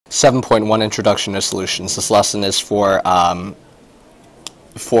7.1 Introduction to Solutions. This lesson is for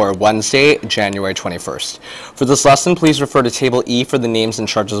Wednesday, January 21st. For this lesson, please refer to Table E for the names and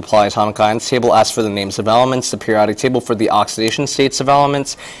charges of polyatomic ions, Table S for the names of elements, the periodic table for the oxidation states of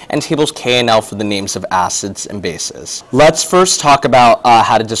elements, and tables K and L for the names of acids and bases. Let's first talk about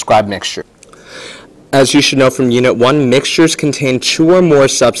how to describe mixture. As you should know from Unit 1, mixtures contain two or more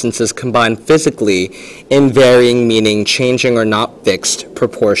substances combined physically in varying, meaning changing or not fixed,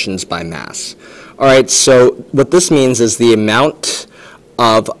 proportions by mass. Alright, so what this means is the amount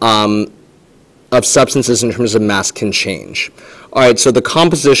of substances in terms of mass can change. Alright, so the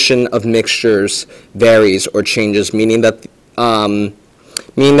composition of mixtures varies or changes, meaning that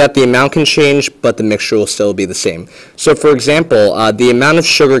the amount can change, but the mixture will still be the same. So for example, the amount of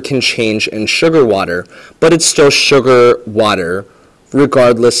sugar can change in sugar water, but it's still sugar water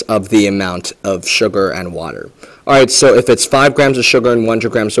regardless of the amount of sugar and water. Alright, so if it's 5 grams of sugar in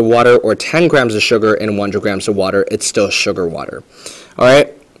 100 grams of water, or 10 grams of sugar in 100 grams of water, it's still sugar water.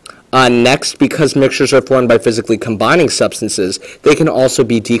 Alright, next, because mixtures are formed by physically combining substances, they can also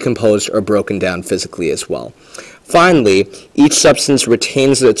be decomposed or broken down physically as well. Finally, each substance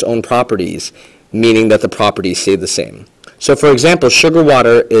retains its own properties, meaning that the properties stay the same. So for example, sugar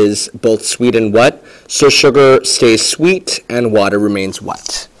water is both sweet and wet, so sugar stays sweet and water remains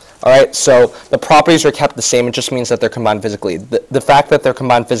wet. Alright, so the properties are kept the same, it just means that they're combined physically. The fact that they're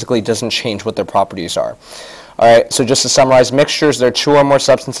combined physically doesn't change what their properties are. Alright, so just to summarize, mixtures, there are two or more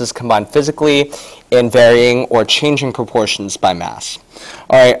substances combined physically in varying or changing proportions by mass.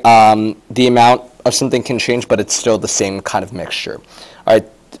 Alright, the amount of something can change, but it's still the same kind of mixture. Alright,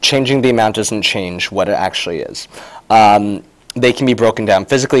 changing the amount doesn't change what it actually is. They can be broken down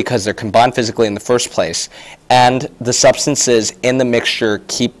physically because they're combined physically in the first place, and the substances in the mixture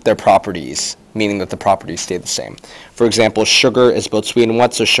keep their properties, meaning that the properties stay the same. For example, sugar is both sweet and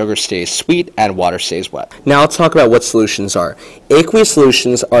wet, so sugar stays sweet and water stays wet. Now let's talk about what solutions are. Aqueous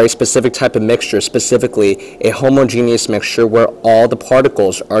solutions are a specific type of mixture, specifically a homogeneous mixture where all the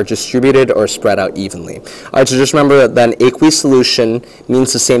particles are distributed or spread out evenly. Alright, so just remember that an aqueous solution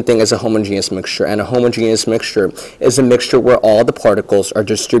means the same thing as a homogeneous mixture, and a homogeneous mixture is a mixture where all the particles are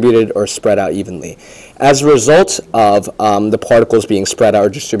distributed or spread out evenly. As a result of the particles being spread out or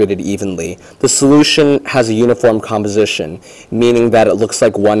distributed evenly, the solution has a uniform composition, meaning that it looks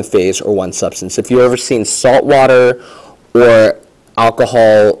like one phase or one substance. If you've ever seen salt water or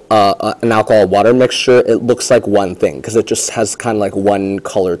alcohol, an alcohol-water mixture, it looks like one thing because it just has kind of like one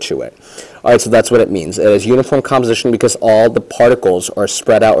color to it. Alright, so that's what it means. It has uniform composition because all the particles are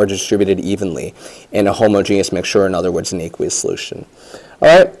spread out or distributed evenly in a homogeneous mixture, or in other words, an aqueous solution.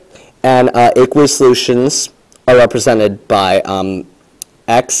 Alright, and aqueous solutions are represented by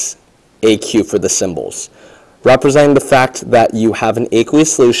X, AQ for the symbols, representing the fact that you have an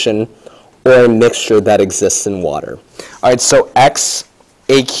aqueous solution or a mixture that exists in water. Alright, so X,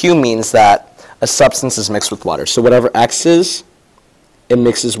 AQ means that a substance is mixed with water. So whatever X is, it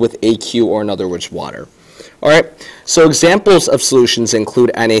mixes with AQ, or in other words, water. Alright, so examples of solutions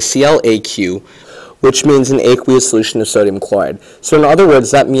include NaClAQ, which means an aqueous solution of sodium chloride. So in other words,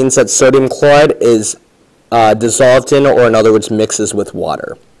 that means that sodium chloride is dissolved in, or in other words, mixes with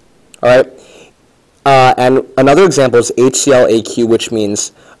water. Alright, and another example is HClAQ, which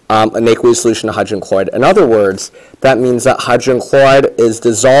means an aqueous solution of hydrogen chloride. In other words, that means that hydrogen chloride is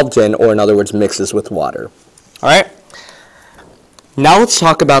dissolved in, or in other words, mixes with water. Alright, now let's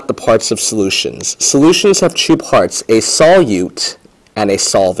talk about the parts of solutions. Solutions have two parts, a solute and a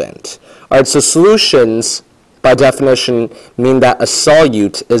solvent. Alright, so solutions, by definition, mean that a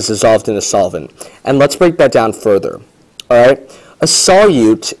solute is dissolved in a solvent. And let's break that down further. Alright, a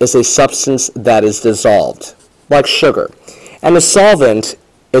solute is a substance that is dissolved, like sugar. And a solvent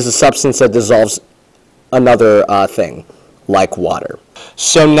is a substance that dissolves another thing, like water.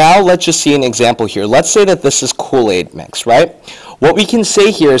 So now let's just see an example here. Let's say that this is Kool-Aid mix, right? What we can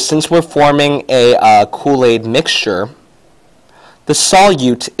say here is, since we're forming a Kool-Aid mixture, the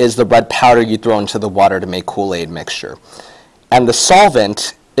solute is the red powder you throw into the water to make Kool-Aid mixture. And the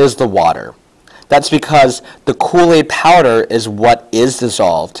solvent is the water. That's because the Kool-Aid powder is what is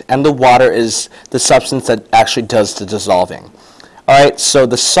dissolved, and the water is the substance that actually does the dissolving. Alright, so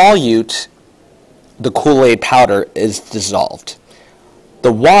the solute, the Kool-Aid powder, is dissolved.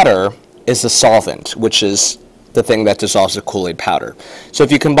 The water is the solvent, which is the thing that dissolves the Kool-Aid powder. So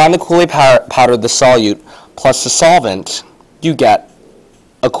if you combine the Kool-Aid powder, the solute, plus the solvent, you get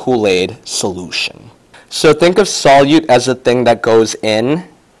a Kool-Aid solution. So think of solute as a thing that goes in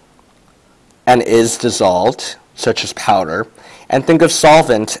and is dissolved, such as powder, and think of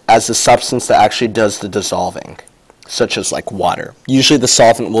solvent as the substance that actually does the dissolving, such as like water. Usually the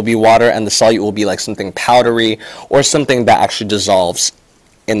solvent will be water and the solute will be like something powdery or something that actually dissolves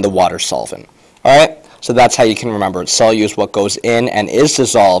in the water solvent. All right, so that's how you can remember it. Solute is what goes in and is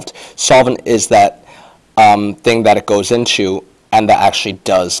dissolved. Solvent is that thing that it goes into and that actually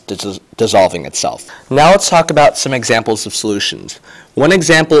does dissolving itself. Now let's talk about some examples of solutions. One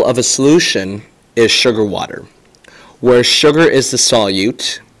example of a solution is sugar water, where sugar is the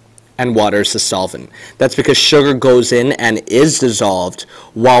solute and water is the solvent. That's because sugar goes in and is dissolved,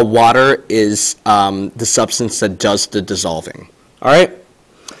 while water is the substance that does the dissolving. All right?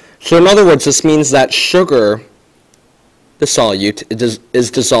 So in other words, this means that sugar, the solute,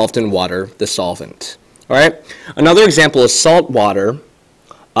 is dissolved in water, the solvent. All right? Another example is salt water,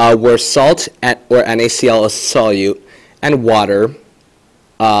 where salt or NaCl is solute and water,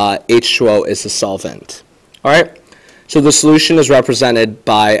 H2O, is the solvent. All right? So the solution is represented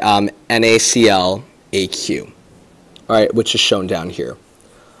by NaCl-AQ, all right, which is shown down here.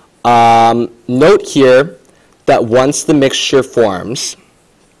 Note here that once the mixture forms,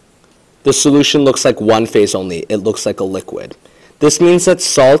 the solution looks like one phase only. It looks like a liquid. This means that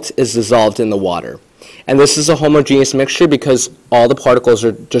salt is dissolved in the water. And this is a homogeneous mixture because all the particles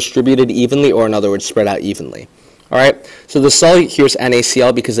are distributed evenly, or in other words, spread out evenly. All right, so the solute here is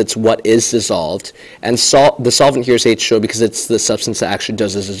NaCl because it's what is dissolved, and the solvent here is H2O because it's the substance that actually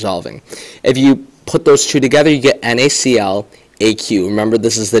does the dissolving. If you put those two together, you get NaCl-AQ. Remember,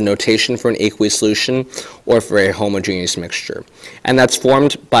 this is the notation for an aqueous solution or for a homogeneous mixture. And that's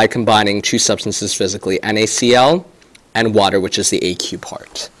formed by combining two substances physically, NaCl and water, which is the AQ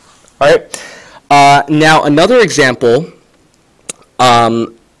part. All right, now another example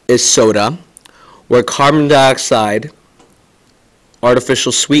is soda, where carbon dioxide,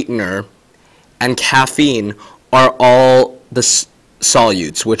 artificial sweetener, and caffeine are all the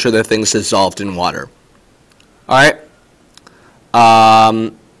solutes, which are the things dissolved in water. All right?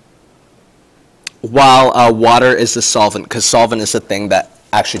 While water is the solvent, because solvent is the thing that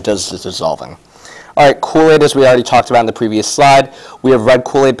actually does the dissolving. All right, Kool-Aid, as we already talked about in the previous slide, we have red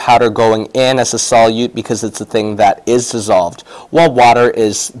Kool-Aid powder going in as a solute because it's the thing that is dissolved, while water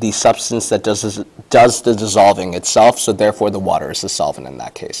is the substance that does the dissolving itself, so therefore the water is the solvent in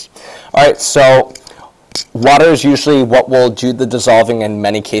that case. All right, so water is usually what will do the dissolving in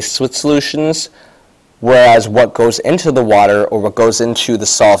many cases with solutions, whereas what goes into the water or what goes into the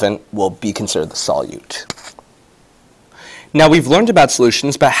solvent will be considered the solute. Now, we've learned about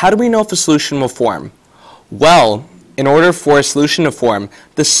solutions, but how do we know if a solution will form? Well, in order for a solution to form,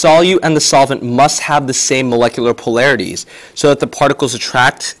 the solute and the solvent must have the same molecular polarities so that the particles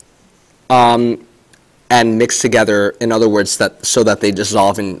attract and mix together, in other words, so that they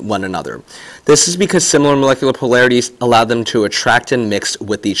dissolve in one another. This is because similar molecular polarities allow them to attract and mix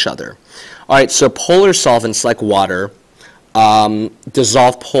with each other. All right, so polar solvents like water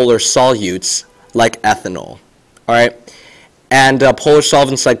dissolve polar solutes like ethanol. All right? And polar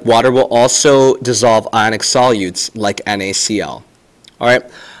solvents like water will also dissolve ionic solutes like NaCl. All right?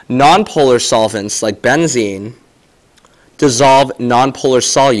 Nonpolar solvents like benzene dissolve nonpolar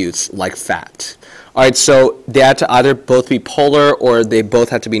solutes like fat. All right, so they have to either both be polar or they both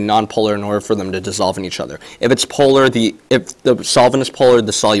have to be nonpolar in order for them to dissolve in each other. If it's polar, if the solvent is polar,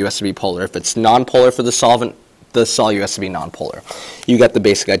 the solute has to be polar. If it's nonpolar for the solvent, the solute has to be nonpolar. You get the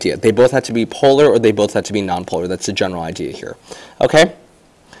basic idea. They both have to be polar or they both have to be nonpolar. That's the general idea here. Okay?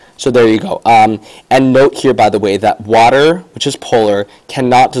 So there you go. And note here, by the way, that water, which is polar,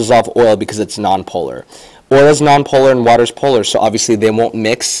 cannot dissolve oil because it's nonpolar. Oil is nonpolar and water is polar, so obviously they won't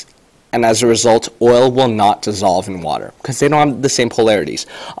mix, and as a result, oil will not dissolve in water because they don't have the same polarities.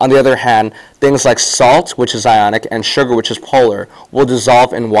 On the other hand, things like salt, which is ionic, and sugar, which is polar, will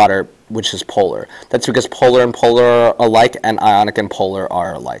dissolve in water, which is polar. That's because polar and polar are alike, and ionic and polar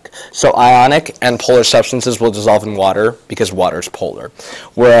are alike. So ionic and polar substances will dissolve in water because water is polar,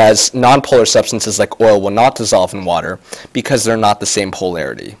 whereas nonpolar substances like oil will not dissolve in water because they're not the same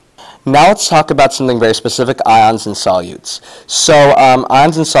polarity. Now let's talk about something very specific, ions and solutes. So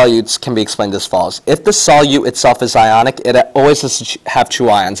ions and solutes can be explained as follows. If the solute itself is ionic, it always has to have two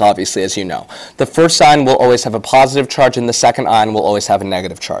ions, obviously, as you know. The first ion will always have a positive charge, and the second ion will always have a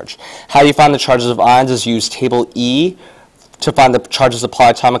negative charge. How you find the charges of ions is use table E to find the charges of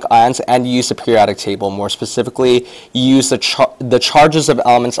polyatomic ions, and you use the periodic table. More specifically, you use the charges of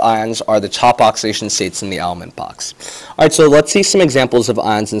elements ions are the top oxidation states in the element box. All right, so let's see some examples of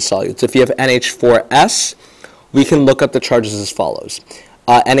ions and solutes. If you have NH4S, we can look up the charges as follows.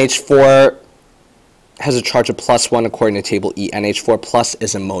 NH4 has a charge of +1 according to table E. NH4 plus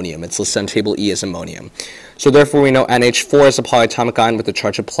is ammonium. It's listed on table E as ammonium. So therefore, we know NH4 is a polyatomic ion with a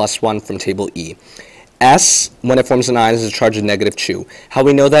charge of +1 from table E. S, when it forms an ion, is a charge of -2. How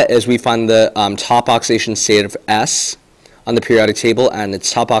we know that is we find the top oxidation state of S on the periodic table, and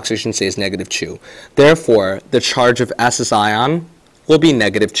its top oxidation state is -2. Therefore, the charge of S's ion will be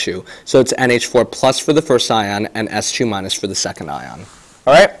 -2. So it's NH4 plus for the first ion and S2 minus for the second ion.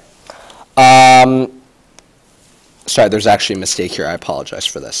 All right? Sorry, there's actually a mistake here. I apologize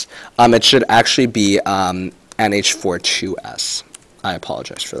for this. It should actually be NH4 2S. I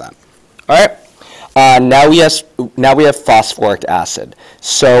apologize for that. All right? Now we have phosphoric acid.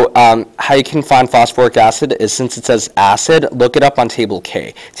 So how you can find phosphoric acid is, since it says acid, look it up on table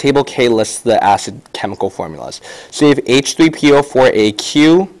K. Table K lists the acid chemical formulas. So you have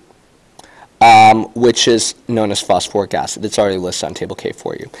H3PO4AQ, which is known as phosphoric acid. It's already listed on table K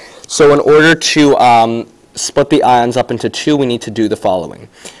for you. So in order to split the ions up into two, we need to do the following.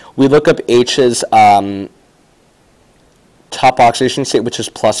 We look up H's top oxidation state, which is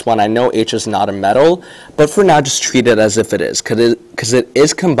 +1. I know H is not a metal, but for now just treat it as if it is, because it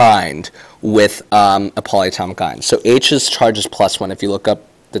is combined with a polyatomic ion. So H's charge is +1 if you look up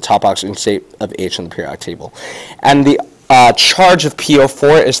the top oxidation state of H in the periodic table. And the charge of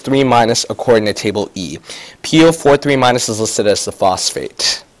PO4 is 3- according to table E. PO4 3- is listed as the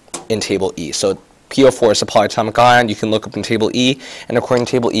phosphate in table E. So PO4 is a polyatomic ion. You can look up in table E, and according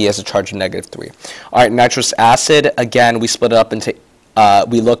to table E, has a charge of -3. All right, nitrous acid, again, we split it up into,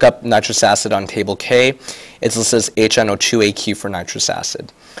 we look up nitrous acid on table K. It's listed as HNO2AQ for nitrous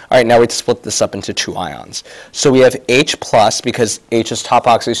acid. All right, now we split this up into two ions. So we have H plus, because H's top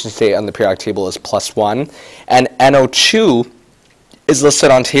oxidation state on the periodic table is +1, and NO2 is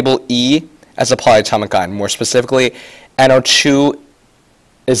listed on table E as a polyatomic ion. More specifically, NO2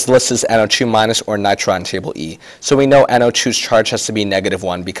 is listed as NO2 minus or nitro on table E. So we know NO2's charge has to be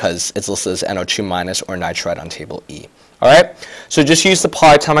 -1 because it's listed as NO2 minus or nitride on table E. All right? So just use the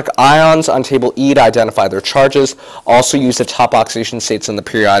polyatomic ions on table E to identify their charges. Also use the top oxidation states in the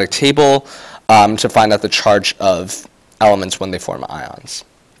periodic table to find out the charge of elements when they form ions.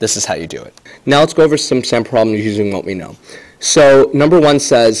 This is how you do it. Now let's go over some sample problems using what we know. So number 1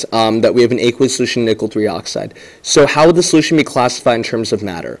 says that we have an aqueous solution nickel 3 oxide. So how would the solution be classified in terms of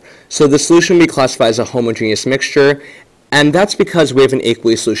matter? So the solution would be classified as a homogeneous mixture, and that's because we have an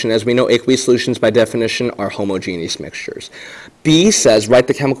aqueous solution. As we know, aqueous solutions by definition are homogeneous mixtures. B says write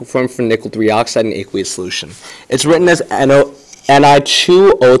the chemical formula for nickel 3 oxide in aqueous solution. It's written as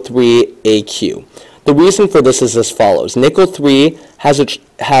Ni2O3AQ. The reason for this is as follows. Nickel 3 has a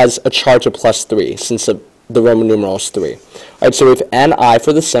charge of +3 since the Roman numeral is 3. All right, so we have Ni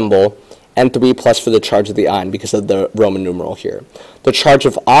for the symbol and 3 plus for the charge of the ion because of the Roman numeral here. The charge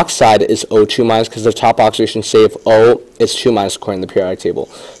of oxide is O2 minus because the top oxidation state of O is 2 minus according to the periodic table.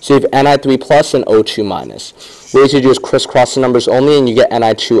 So you have Ni3 plus and O2 minus. What you do is crisscross the numbers only and you get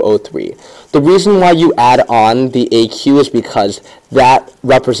Ni2O3. The reason why you add on the AQ is because that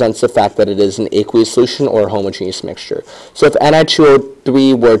represents the fact that it is an aqueous solution or a homogeneous mixture. So if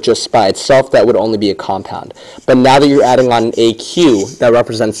Ni2O3 were just by itself, that would only be a compound. But now that you're adding on an AQ, that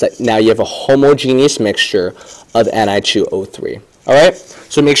represents that now you have a homogeneous mixture of Ni2O3. All right?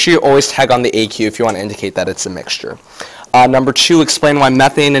 So make sure you always tag on the AQ if you want to indicate that it's a mixture. Number 2, explain why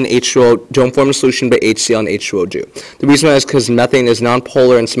methane and H2O don't form a solution, but HCl and H2O do. The reason why is because methane is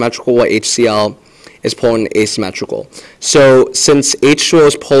nonpolar and symmetrical, while HCl is polar and asymmetrical. So since H2O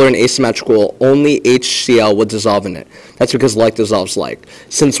is polar and asymmetrical, only HCl would dissolve in it. That's because like dissolves like.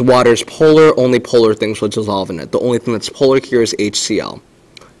 Since water is polar, only polar things will dissolve in it. The only thing that's polar here is HCl.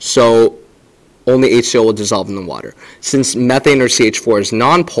 So only HCl will dissolve in the water. Since methane or CH4 is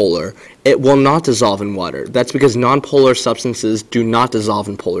nonpolar, it will not dissolve in water. That's because nonpolar substances do not dissolve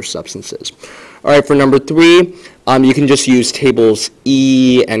in polar substances. All right, for number 3, you can just use tables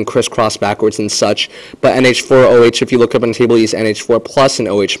E and crisscross backwards and such, but NH4OH, if you look up on table E, is NH4 plus and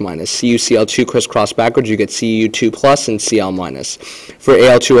OH minus. CuCl2 crisscross backwards, you get Cu2 plus and Cl minus. For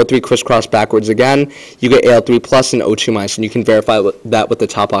Al2O3 crisscross backwards again, you get Al3 plus and O2 minus, and you can verify that with the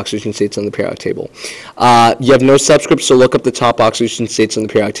top oxidation states on the periodic table. You have no subscripts, so look up the top oxidation states on the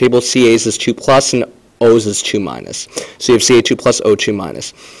periodic table. Ca's is 2 plus and O's is 2 minus. So you have Ca2 plus O2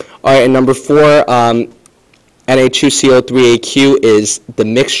 minus. All right, and number 4, Na2CO3AQ is the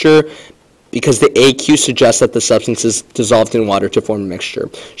mixture because the AQ suggests that the substance is dissolved in water to form a mixture.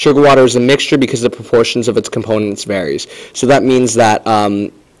 Sugar water is a mixture because the proportions of its components varies. So that means that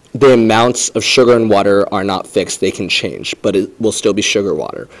the amounts of sugar in water are not fixed. They can change, but it will still be sugar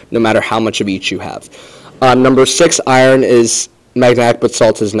water, no matter how much of each you have. Number 6, iron is magnetic, but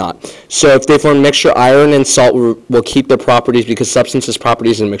salt is not. So if they form mixture, iron and salt will keep their properties because substances'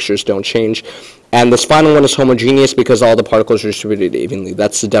 properties and mixtures don't change. And this final one is homogeneous because all the particles are distributed evenly.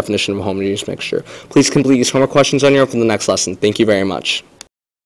 That's the definition of a homogeneous mixture. Please complete these homework questions on your own for the next lesson. Thank you very much.